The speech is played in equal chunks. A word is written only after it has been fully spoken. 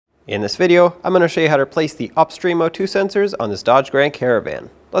In this video, I'm going to show you how to replace the Upstream O2 sensors on this Dodge Grand Caravan.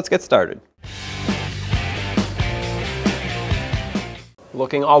 Let's get started.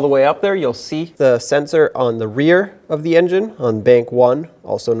 Looking all the way up there, you'll see the sensor on the rear of the engine on bank 1,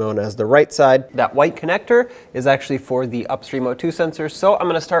 also known as the right side. That white connector is actually for the Upstream O2 sensor, so I'm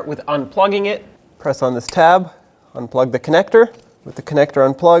going to start with unplugging it. Press on this tab, unplug the connector. With the connector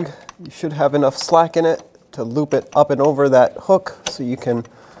unplugged, you should have enough slack in it to loop it up and over that hook so you can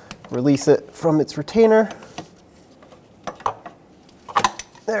release it from its retainer.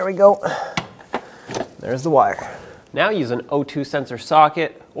 There we go. There's the wire. Now use an O2 sensor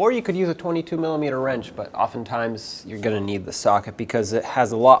socket, or you could use a 22mm wrench, but oftentimes you're going to need the socket because it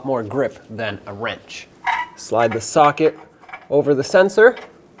has a lot more grip than a wrench. Slide the socket over the sensor.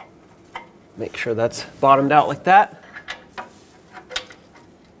 Make sure that's bottomed out like that.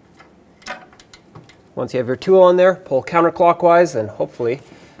 Once you have your tool on there, pull counterclockwise and hopefully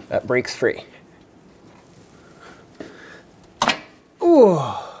that breaks free. Ooh,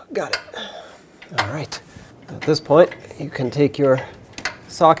 got it. All right. At this point, you can take your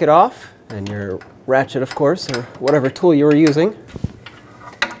socket off and your ratchet, of course, or whatever tool you were using.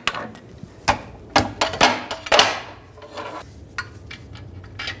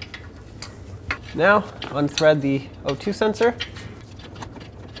 Now, unthread the O2 sensor.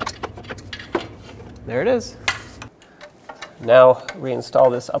 There it is. Now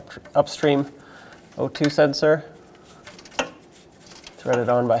reinstall this Upstream O2 sensor. Thread it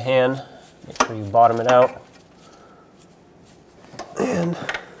on by hand. Make sure you bottom it out. And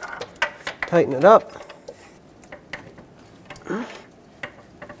tighten it up. All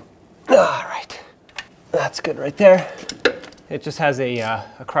right. That's good right there. It just has a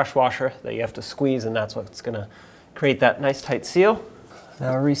crush washer that you have to squeeze, and that's what's going to create that nice tight seal.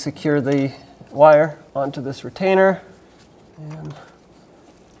 Now resecure the wire onto this retainer and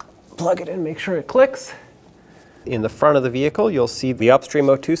plug it in, make sure it clicks. In the front of the vehicle, you'll see the Upstream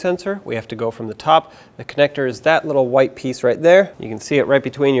O2 sensor. We have to go from the top. The connector is that little white piece right there. You can see it right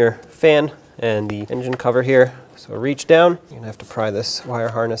between your fan and the engine cover here. So reach down. You're gonna have to pry this wire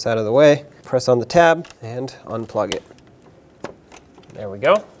harness out of the way. Press on the tab and unplug it. There we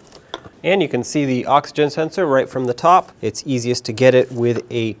go. And you can see the oxygen sensor right from the top. It's easiest to get it with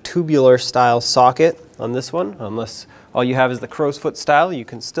a tubular style socket on this one. Unless all you have is the crow's foot style, you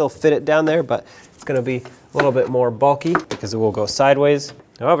can still fit it down there, but it's going to be a little bit more bulky because it will go sideways.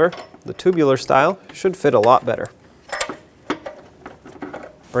 However, the tubular style should fit a lot better.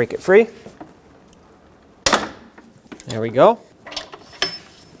 Break it free. There we go.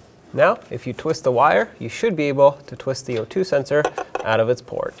 Now, if you twist the wire, you should be able to twist the O2 sensor out of its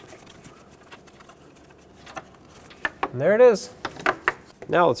port. And there it is.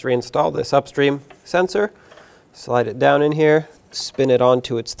 Now let's reinstall this Upstream sensor. Slide it down in here, spin it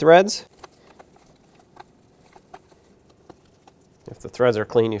onto its threads. If the threads are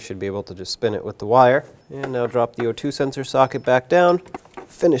clean, you should be able to just spin it with the wire. And now drop the O2 sensor socket back down.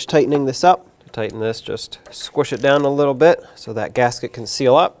 Finish tightening this up. To tighten this, just squish it down a little bit so that gasket can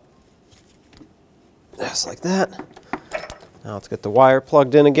seal up. Just like that. Now let's get the wire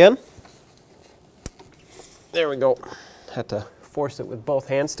plugged in again. There we go. Had to force it with both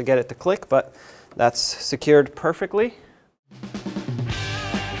hands to get it to click, but that's secured perfectly.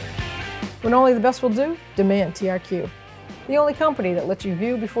 When only the best will do, demand TRQ. The only company that lets you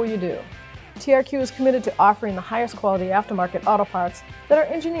view before you do. TRQ is committed to offering the highest quality aftermarket auto parts that are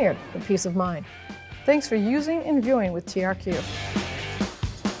engineered for peace of mind. Thanks for using and viewing with TRQ.